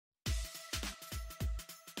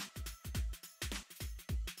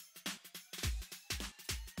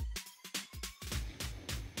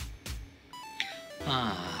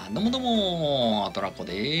どうもどうも、トラコ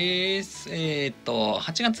です。8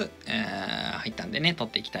月、入ったんでね、撮っ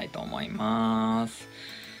ていきたいと思います。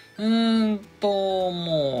も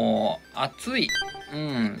う、暑い。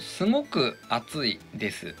すごく暑い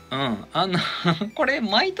です。これ、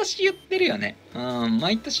毎年言ってるよね。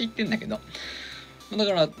毎年言ってんだけど。だ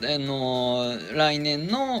から、来年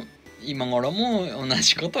の今頃も同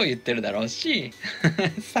じことを言ってるだろうし、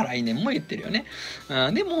再来年も言ってるよね。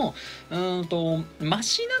でも、マ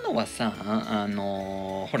シなのはさ、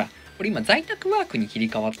ほら、俺今在宅ワークに切り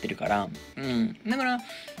替わってるから、だから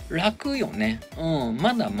楽よね。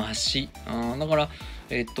まだマシ。だから、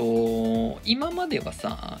今までは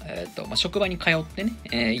さ、職場に通ってね、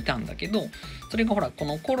いたんだけど、それがほら、こ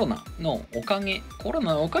のコロナのおかげっ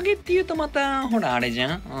ていうとまた、ほら、あれじ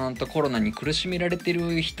ゃん、コロナに苦しめられて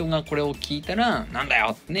る人がこれを聞いたら、なんだよ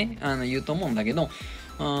ってね、言うと思うんだけど、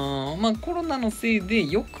コロナのせいで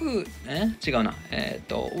よく、違うな、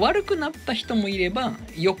悪くなった人もいれば、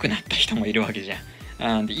良くなった人もいるわけじゃ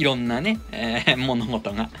ん。でいろんなね、物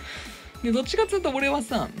事が。で、どっちかっていうと俺は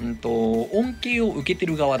さ、恩恵を受けて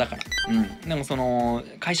る側だから。でもその、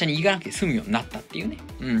会社に行かなくて済むようになったっていうね。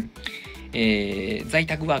在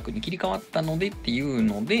宅ワークに切り替わったのでっていう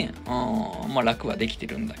ので、楽はできて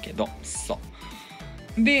るんだけど、そ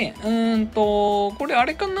う。で、これあ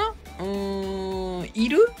れかない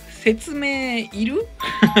る説明いる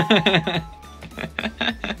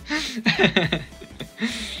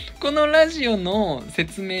このラジオの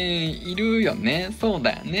説明いるよね。そう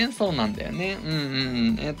だよね。そうなんだよね。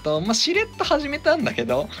しれっと始めたんだけ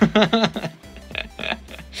ど。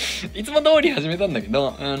いつも通り始めたんだけ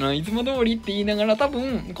ど、いつも通りって言いながら多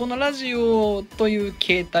分、このラジオという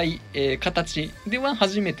形態、形では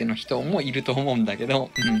初めての人もいると思うんだけ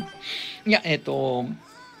ど、いや、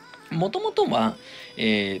もともとは、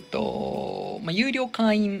有料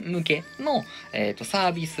会員向けの、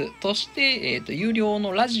サービスとして、有料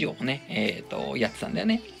のラジオをね、やってたんだよ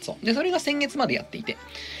ね。そう。で、それが先月までやっていて、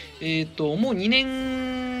もう2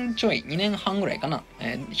年ちょい、2年半ぐらいかな、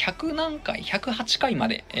100何回、108回ま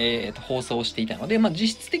で、放送していたので、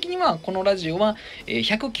実質的にはこのラジオは、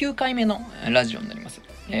109回目のラジオになります。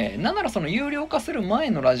なんならその有料化する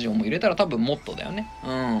前のラジオも入れたら多分もっとだよね。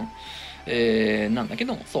なんだけ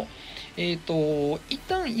ども、そう。一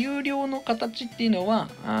旦有料の形っていうのは、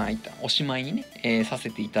一旦おしまいにね、さ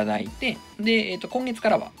せていただいて、で、今月か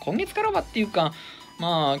らはっていうか、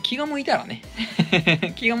気が向いたらね、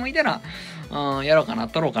気が向いたら、やろうかな、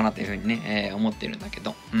撮ろうかなっていうふうにね、思ってるんだけ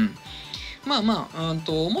ど、も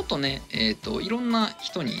っとね、いろんな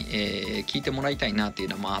人に、聞いてもらいたいなっていう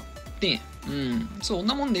のもあって、そん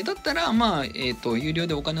なもんで、だったら、有料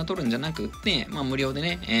でお金を取るんじゃなくって、無料で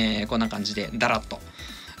ね、こんな感じで、だらっと、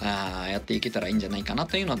やっていけたらいいんじゃないかな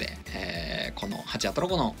というので、この8アトロ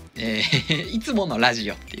コの、いつものラジ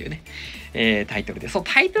オっていうね、タイトルで、そう、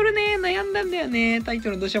タイトルね、悩んだんだよね。タイト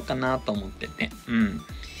ルどうしようかなと思ってて。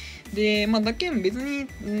で、だけん別に、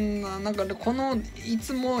なんかこの、い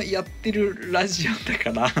つもやってるラジオだか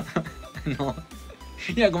ら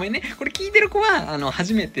いや、ごめんね。これ聞いてる子は、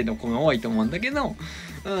初めての子が多いと思うんだけど、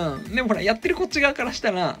でもほら、やってるこっち側からし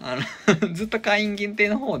たら、ずっと会員限定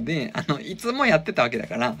の方で、いつもやってたわけだ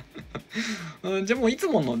からじゃあもういつ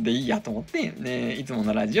ものでいいやと思って、ね、いつも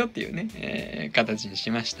のラジオっていうね、形にし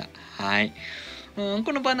ました。はい。こ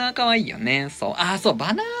のバナーかわいいよね。そう。そう、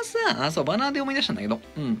バナーさ、そう、バナーで思い出したんだけど、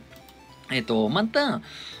また、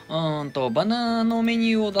バナーのメ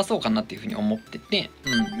ニューを出そうかなっていうふうに思ってて、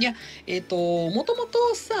いや、もとも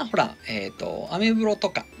とさ、ほら、アメブロ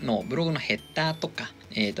とかのブログのヘッダーとか、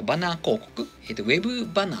バナー広告、ウェブ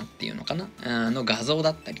バナーっていうのかな、の画像だ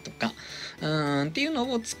ったりとか、っていう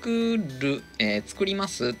のを作りま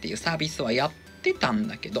すっていうサービスはやってたん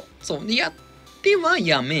だけど、そう、で、やっては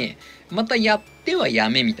やめ、またやってはや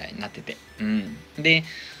めみたいになってて、で、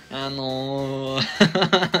あん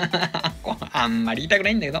まり言いたくな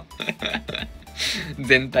いんだけど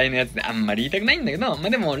全体のやつであんまり言いたくないんだけど、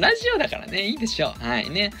でもラジオだからね、いいでしょう。はい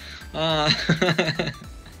ね。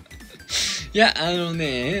いや、だっ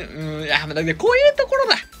てこういうところ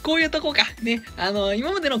だ。こういうとこか。ね。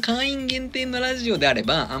今までの会員限定のラジオであれ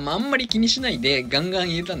ば、あんまり気にしないでガンガン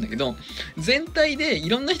言えたんだけど、全体でい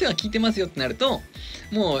ろんな人が聞いてますよってなると、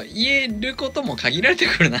もう言えることも限られて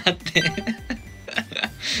くるなって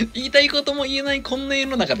言いたいことも言えないこんな世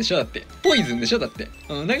の中でしょだって。ポイズンでしょだって。だか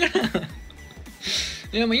ら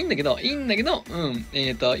いや、もういいんだけど、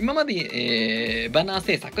今まで、バナー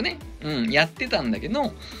制作ね、やってたんだけ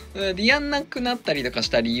ど、で、やんなくなったりとかし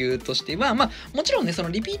た理由としては、まあ、もちろんね、その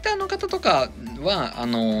リピーターの方とかは、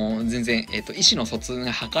全然、意思の疎通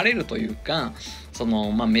が図れるというか、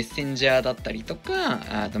まあ、メッセンジャーだったりと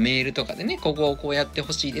か、あとメールとかでね、ここをこうやって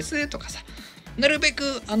ほしいですとかさ、なるべ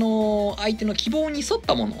く、相手の希望に沿っ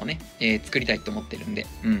たものをね、作りたいと思ってるんで、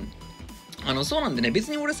そうなんでね、別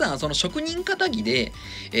に俺さ、その職人かたぎで、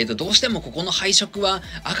どうしてもここの配色は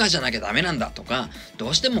赤じゃなきゃダメなんだとか、ど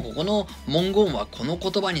うしてもここの文言はこの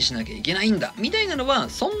言葉にしなきゃいけないんだ、みたいなのは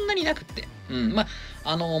そんなになくって。ま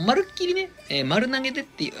あ、まるっきりね、丸投げでっ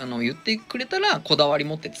て言ってくれたらこだわり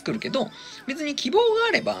持って作るけど、別に希望が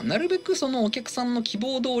あれば、なるべくそのお客さんの希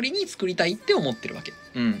望通りに作りたいって思ってるわけ。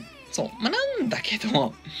そう。まあ、なんだけ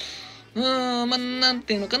ど、まあ、なん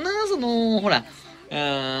ていうのかな、ほら、日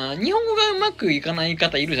本語がうまくいかない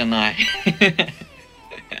方いるじゃない。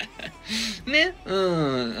ね、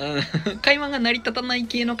会話が成り立たない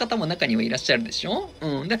系の方も中にはいらっしゃるでしょ。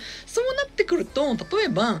で、そうなってくると、例え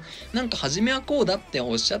ば、なんか初めはこうだって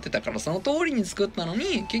おっしゃってたから、その通りに作ったの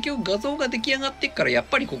に、結局画像が出来上がってっから、やっ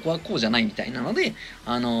ぱりここはこうじゃないみたいなので、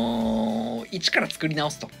一から作り直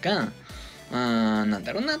すとか、なん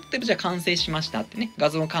だろうな、例えばじゃあ完成しましたってね、画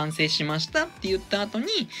像完成しましたって言った後に、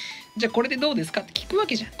じゃあこれでどうですかって聞くわ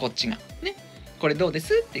けじゃん、こっちが。ね。これどうで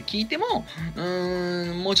すって聞いても、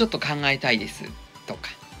もうちょっと考えたいですとか。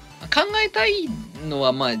考えたいの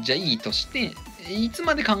はまあじゃあいいとして、いつ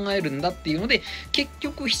まで考えるんだっていうので、結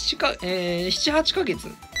局7、8ヶ月、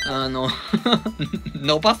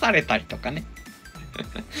伸ばされたりとかね。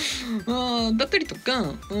だったりとか、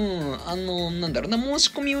なんだろうな、申し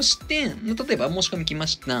込みをして、例えば申し込み来ま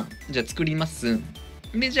した。じゃあ作ります。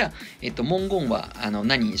で、じゃあ、文言は、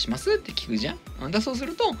何にしますって聞くじゃん。そうす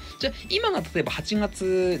ると、じゃあ、今が例えば8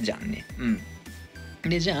月じゃんね。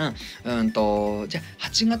で、じゃあ、じゃあ、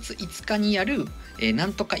8月5日にやる、な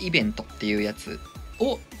んとかイベントっていうやつ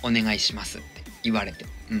をお願いしますって言われて。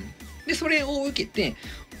で、それを受けて、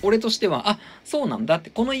俺としては、あ、そうなんだって、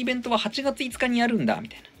このイベントは8月5日にやるんだ、み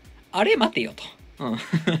たいな。あれ待てよと。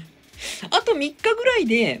あと3日ぐらい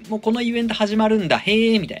でもうこのイベント始まるんだ、へ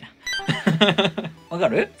ー、みたいな。わか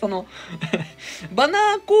る？バナ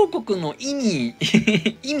ー広告の意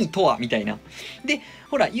味とはみたいな。で、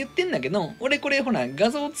ほら、言ってんだけど、俺これほら、画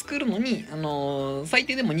像を作るのに、最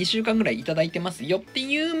低でも2週間ぐらいいただいてますよって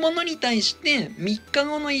いうものに対して、3日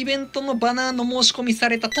後のイベントのバナーの申し込みさ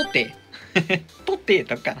れたとて、と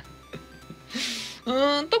か。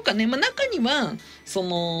とかね、まあ、中には、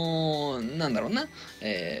なんだろうな、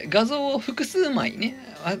画像を複数枚ね、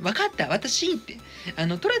わかった、私って、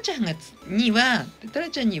トラちゃんには、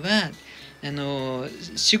4、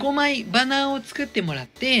5枚バナーを作ってもらっ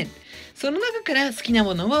て、その中から好きな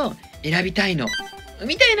ものを選びたいの。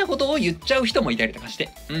みたいなことを言っちゃう人もいたりとかして。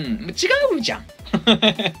違うじゃん。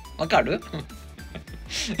わかる？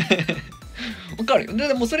わかるよ。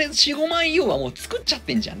でもそれ4、5枚要はもう作っちゃっ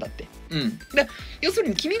てんじゃん、だって。で、要する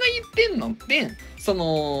に君が言ってんのって、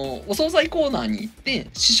お惣菜コーナーに行って、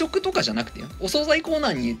試食とかじゃなくてよ。お惣菜コーナ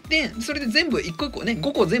ーに行って、それで全部1個1個ね、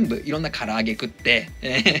5個全部いろんな唐揚げ食って、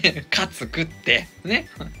カツ食って、ね。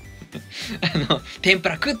天ぷ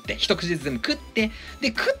ら食って、一口ずつ全部食って、で、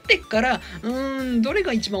食ってっから、どれ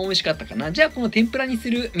が一番美味しかったかな。じゃあこの天ぷらにす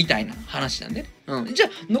る、みたいな話なんでね。じゃあ、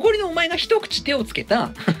残りのお前が一口手をつけ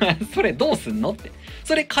た、それどうすんのって。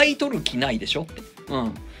それ買い取る気ないでしょって。っ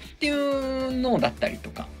ていうのだったりと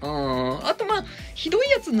か。あとまあ、ひどい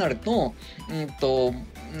やつになると、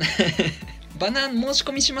バナー申し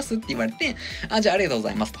込みしますって言われて、じゃあありがとうご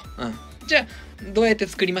ざいますと。じゃあ、どうやって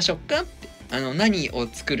作りましょうかって。何を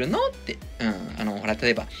作るのって。ほら、例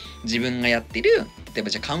えば、自分がやってる、例えば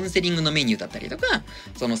じゃあカウンセリングのメニューだったりとか、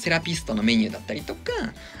そのセラピストのメニューだったりとか、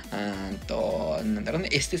なんだろうね、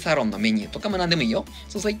エステサロンのメニューとかも何でもいいよ。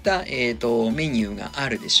そういった、メニューがあ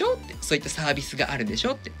るでしょって。そういったサービスがあるでし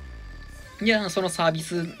ょって。じゃあ、そのサービ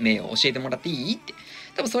ス名を教えてもらっていいって。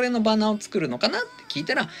多分それのバナーを作るのかなって聞い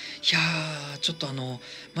たら、いやー、ちょっと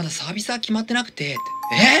まだサービスは決まってなくて、って。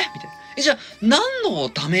みたいな。じゃあ、何の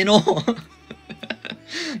ための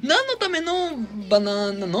何のためのバナ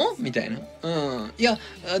ーなのみたいな。いや、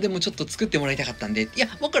でもちょっと作ってもらいたかったんで。いや、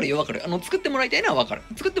わかるよ、わかる。作ってもらいたいのはわかる。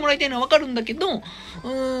作ってもらいたいのはわかるんだけど、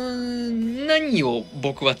何を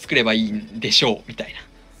僕は作ればいいんでしょうみたい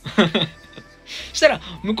な。したら、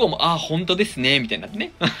向こうも、本当ですね、みたいになって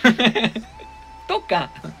ね。と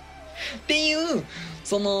か、っていう、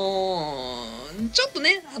ちょっと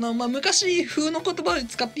ね、昔風の言葉を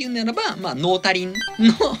使って言うならば、ノータリン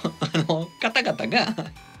の、方々が、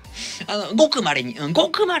ごく稀に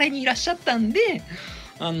いらっしゃったんで、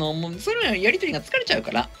もうそれらのやりとりが疲れちゃう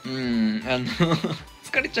から、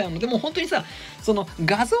疲れちゃうので、もう本当にさ、その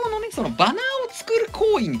画像のね、そのバナーを作る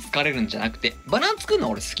行為に疲れるんじゃなくて、バナー作るの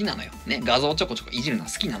は俺好きなのよ。ね、画像をちょこちょこいじるのは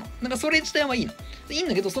好きなの。なんかそれ自体はいいの。いいん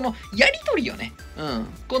だけど、そのやりとりよね。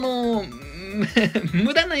この、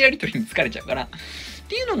無駄なやりとりに疲れちゃうから。っ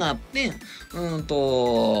ていうのがあって、こ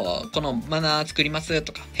のバナー作ります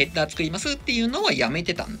とか、ヘッダー作りますっていうのはやめ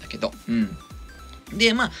てたんだけど、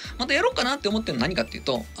で、またやろうかなって思ってるのは何かっていう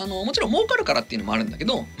と、もちろん儲かるからっていうのもあるんだけ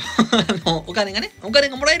ど、お金が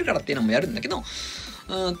もらえるからっていうのもやるんだけど、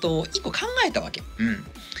一個考えたわけ。は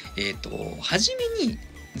じめに、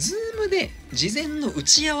ズームで事前の打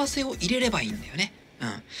ち合わせを入れればいいんだよね。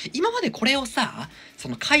今までこれをさ、そ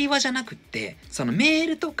の会話じゃなくって、そのメー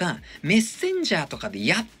ルとかメッセンジャーとかで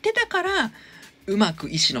やってたから、うまく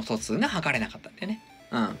意思の疎通が図れなかったんだよね。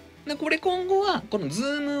で、これ今後は、このズ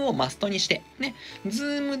ームをマストにして、ね、ズ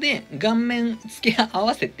ームで顔面付け合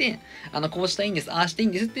わせて、こうしたらいいんです、ああしていい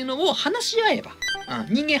んですっていうのを話し合えば、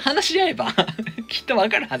人間話し合えば、きっとわ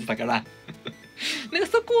かるはずだから、なんか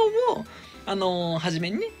そこを、初め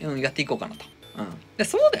にね、やっていこうかなと。で、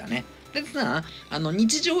そうだよね。でさ、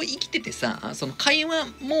日常生きててさ、その会話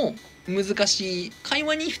も難しい、会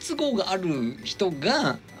話に不都合がある人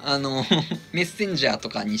が、メッセンジャーと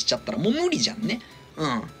かにしちゃったらもう無理じゃんね。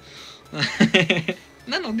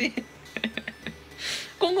なので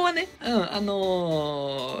今後はね、ズ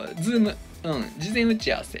ーム、事前打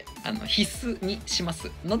ち合わせ、必須にしま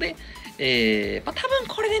すので、多分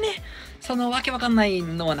これでね、そのわけわかんない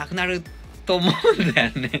のはなくなると思うんだ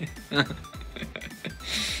よね。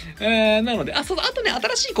なので、あとね、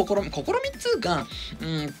新しい試みっつうか、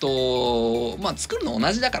作るの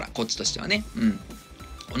同じだから、こっちとしてはね。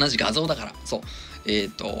同じ画像だから、そ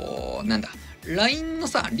う。なんだ、LINE の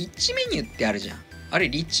さ、リッチメニューってあるじゃん。あれ、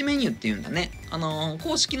リッチメニューって言うんだね。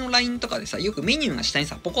公式の LINE とかでさ、よくメニューが下に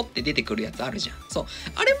さ、ポコって出てくるやつあるじゃん。そう。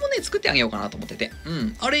あれもね、作ってあげようかなと思ってて。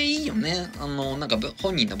あれいいよね。なんか、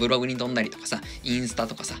本人のブログに飛んだりとかさ、インスタ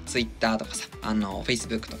とかさ、Twitter とかさ、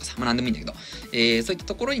Facebook とかさ、なんでもいいんだけど、そういった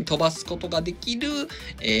ところに飛ばすことができる、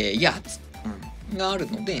やつ、がある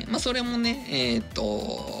ので、それもね、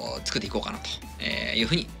作っていこうかなと、いう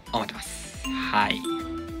ふうに思ってます。はい。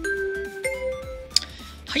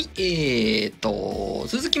はい、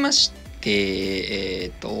続きまし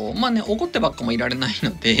て、怒ってばっかもいられない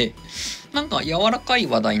ので、なんか柔らかい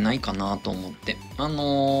話題ないかなと思って。昨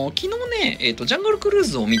日ね、ジャングルクルー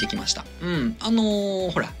ズを見てきました。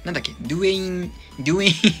ほら、なんだっけ、ドゥエイン・ジ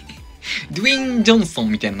ョンソン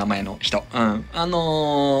みたいな名前の人。面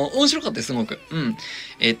白かったです、すごく。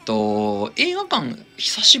映画館、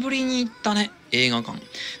久しぶりに行ったね、映画館。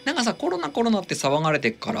なんかさ、コロナって騒がれて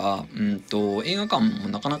っから、映画館も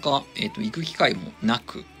なかなか、行く機会もな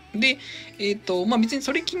く。で、別に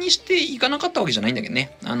それ気にして行かなかったわけじゃないんだけど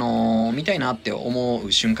ね。見たいなって思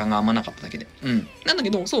う瞬間があんまなかっただけで。なんだけ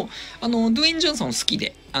ど、そう、ドゥエイン・ジョンソン好き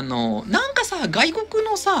で。なんかさ、外国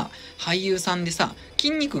のさ、俳優さんでさ、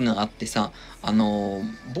筋肉があってさ、坊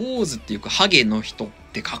主っていうか、ハゲの人っ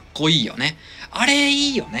てかっこいいよね。あれ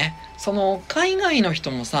いいよね。その、海外の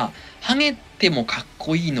人もさ、ハゲてもかっ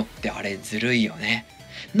こいいのってあれずるいよね。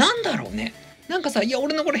なんだろうね。なんかさ、いや、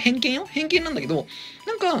俺のこれ偏見なんだけど、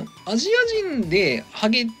なんか、アジア人でハ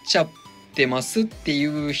ゲちゃってますってい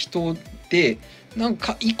う人って、なん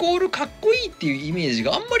か、イコールかっこいいっていうイメージ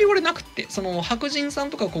があんまり俺なくって、その、白人さん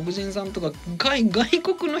とか黒人さんとか、外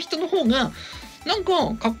国の人の方が、なん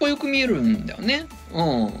か、かっこよく見えるんだよね。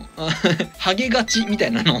ハゲがちみた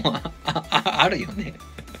いなのはあるよね。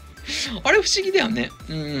あれ不思議だよね。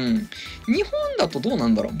日本だとどうな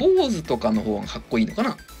んだろう。坊主とかの方がかっこいいのか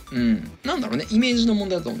な。なんだろうね。イメージの問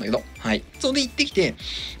題だと思うんだけど。はい。それで行ってきて、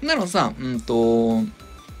ならさ、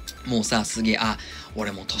もうさ、すげえ、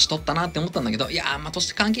俺もう年取ったなって思ったんだけど、いやー、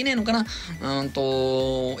年関係ねえのかな。映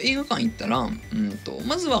画館行ったら、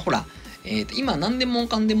まずはほら、今何でも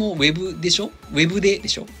かんでもウェブでしょ？ウェブでで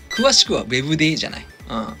しょ？詳しくはウェブでじゃない。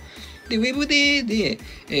で、ウェブで、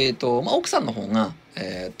奥さんの方が、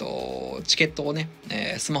チケットをね、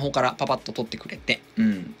スマホからパパッと取ってくれて、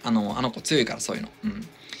あの子強いからそういうの。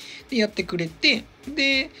で、やってくれて、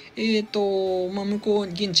で、向こ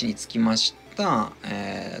う、現地に着きました。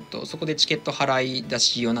そこでチケット払い出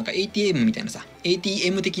しを、なんか ATM みたいなさ、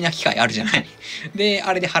ATM 的な機械あるじゃない。で、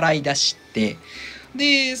あれで払い出して、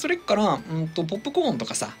で、それから、ポップコーンと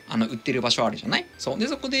かさ、売ってる場所あるじゃない？そう。で、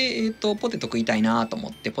そこで、ポテト食いたいなと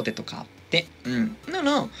思って、ポテト買って、な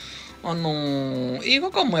ら、映画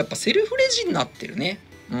館もやっぱセルフレジになってるね。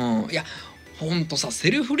いや、ほんとさ、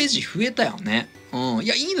セルフレジ増えたよね。い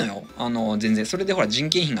や、いいのよ。全然。それでほら、人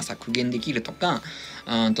件費がさ、苦減できるとか、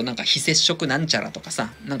なんか非接触なんちゃらとか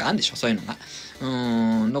さ、なんかあんでしょ、そういうのが。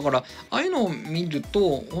だから、ああいうのを見る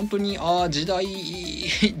と、本当に、時代っ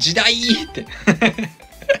て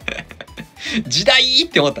時代っ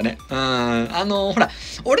て思ったね。ほら、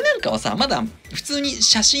俺なんかはさ、まだ普通に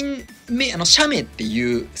写メって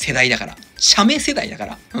いう世代だから。写メ世代だか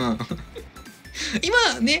ら。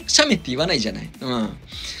今ね、写メって言わないじゃない。い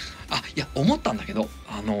や、思ったんだけど、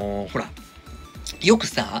ほら、よく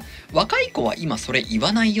さ、若い子は今それ言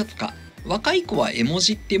わないよとか、若い子は絵文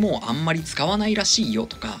字ってもうあんまり使わないらしいよ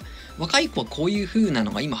とか、若い子はこういう風な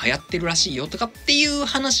のが今流行ってるらしいよとかっていう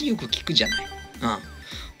話よく聞くじゃない。な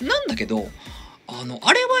んだけど、あ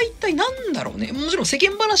れは一体なんだろうね。もちろん世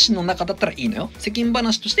間話の中だったらいいのよ。世間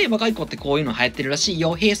話として若い子ってこういうの流行ってるらしい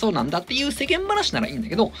よ。へえ、そうなんだっていう世間話ならいいんだ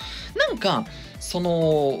けど、なんか、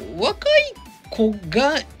若い子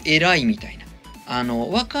が偉いみたいな。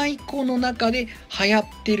若い子の中で流行っ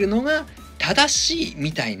てるのが正しい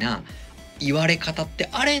みたいな言われ方って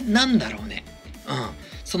あれなんだろうね。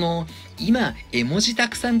今、絵文字た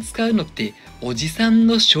くさん使うのっておじさん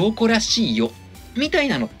の証拠らしいよ。みたい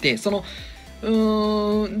なのって、だ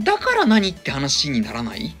から何って話になら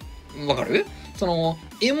ない？わかる？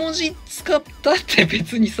絵文字使ったって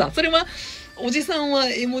別にさ、それは、おじさんは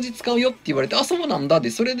絵文字使うよって言われて、そうなんだ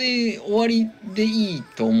で、それで終わりでいい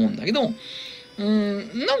と思うんだけど、な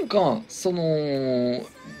んか、な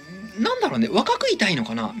んだろうね、若くいたいの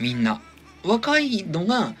かな、みんな。若いの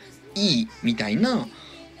がいいみたいな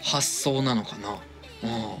発想なのかな。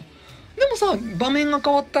でもさ、場面が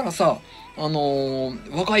変わったらさ、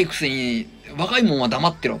若いくせに、若いもんは黙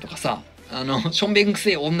ってろとかさ、しょんべんく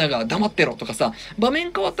せえ女が黙ってろとかさ、場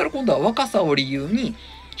面変わったら今度は若さを理由に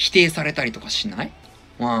否定されたりとかしない？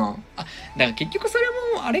だから結局それ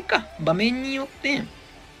もあれか、場面によって、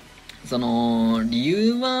理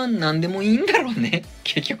由は何でもいいんだろうね。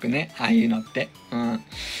結局ね、ああいうのって。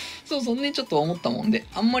そうそうね、ちょっと思ったもんで、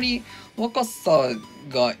あんまり若さ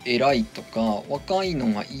が偉いとか、若いの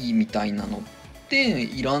がいいみたいなのって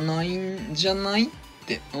いらないんじゃないっ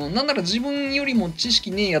て。なんなら自分よりも知識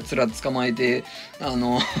ねえやつら捕まえて、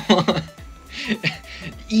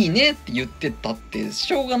いいねって言ってたって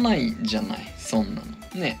しょうがないじゃない。そんな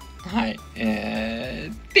の。ね。はい。っ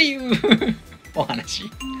ていうお話。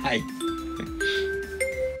はい。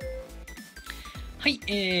はい、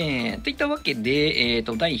といったわけで、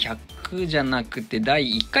第100じゃなくて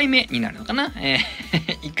第1回目になるのかな。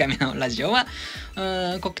1回目のラジオは、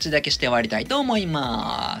告知だけして終わりたいと思い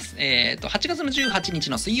ます。8月の18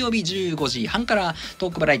日の水曜日15時半から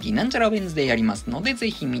トークバラエティなんちゃらウェンズデーやりますので、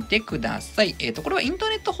ぜひ見てください。これはインター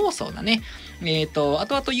ネット放送だね。後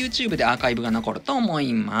々 YouTube でアーカイブが残ると思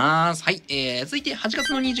います。はい。続いて8月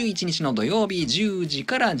の21日の土曜日10時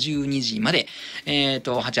から12時まで、8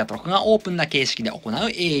や6がオープンな形式で行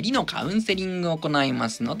う営利のカウンセリングを行いま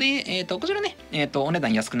すので、こちらね、お値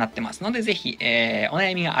段安くなってますので、ぜひ、お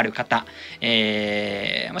悩みがある方、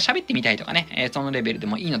喋ってみたいとかね、そのレベルで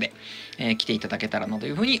もいいので、来ていただけたらなと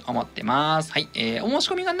いうふうに思ってます。はい。お申し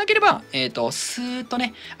込みがなければ、スーッと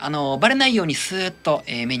ね、バレないようにスーッと、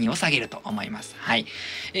メニューを下げると思います。はい。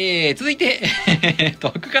続いて、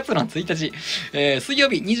9月の1日、水曜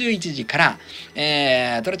日21時から、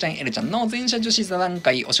トラちゃん、エルちゃんの全社女子座談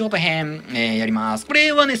会お仕事編、やります。こ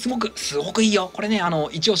れはね、すごくいいよ。これね、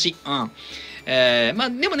一押し。で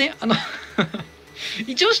もね、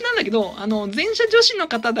一押しなんだけど、前者女子の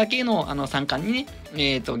方だけの、参加にね、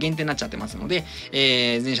限定になっちゃってますので、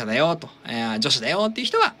前者だよと、女子だよっていう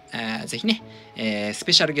人は、ぜひね、ス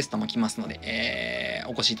ペシャルゲストも来ますので、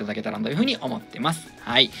お越しいただけたらというふうに思ってます。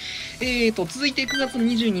はい。続いて9月の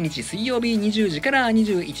22日水曜日20時から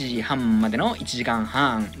21時半までの1時間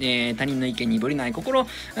半、他人の意見にぶれない心、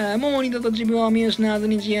もう二度と自分を見失わず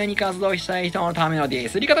に自由に活動したい人のためのディ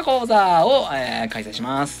スり方講座を、開催し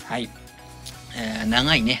ます。はい。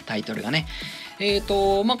長いね、タイトルがね。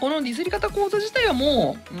このディスり方講座自体は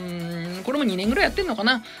もう、これも2年ぐらいやってんのか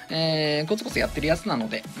な。コツコツやってるやつなの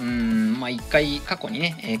で、1回過去に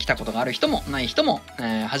ね、来たことがある人もない人も、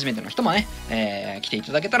初めての人もね、来てい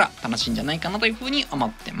ただけたら楽しいんじゃないかなというふうに思っ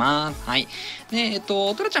てます。はい。で、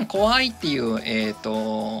トラちゃん怖いっていう、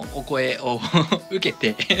お声を受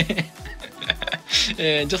けて、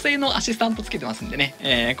女性のアシスタントつけてますんで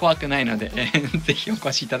ね、怖くないので、ぜひお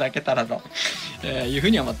越しいただけたらと、いうふう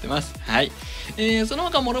に思ってます。はい。その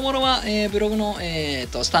他もろもろは、ブログの、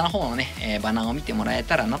下の方のね、バナーを見てもらえ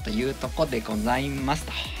たらなというとこでございます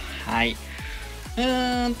と。はい。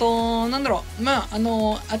なんだろ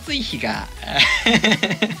う、暑い日が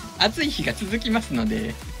暑い日が続きますの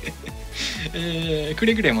でく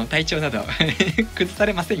れぐれも体調など崩さ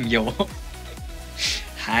れませんよ。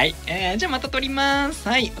はい、じゃあまた撮ります。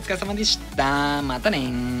はい、お疲れ様でした。またね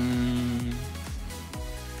ー。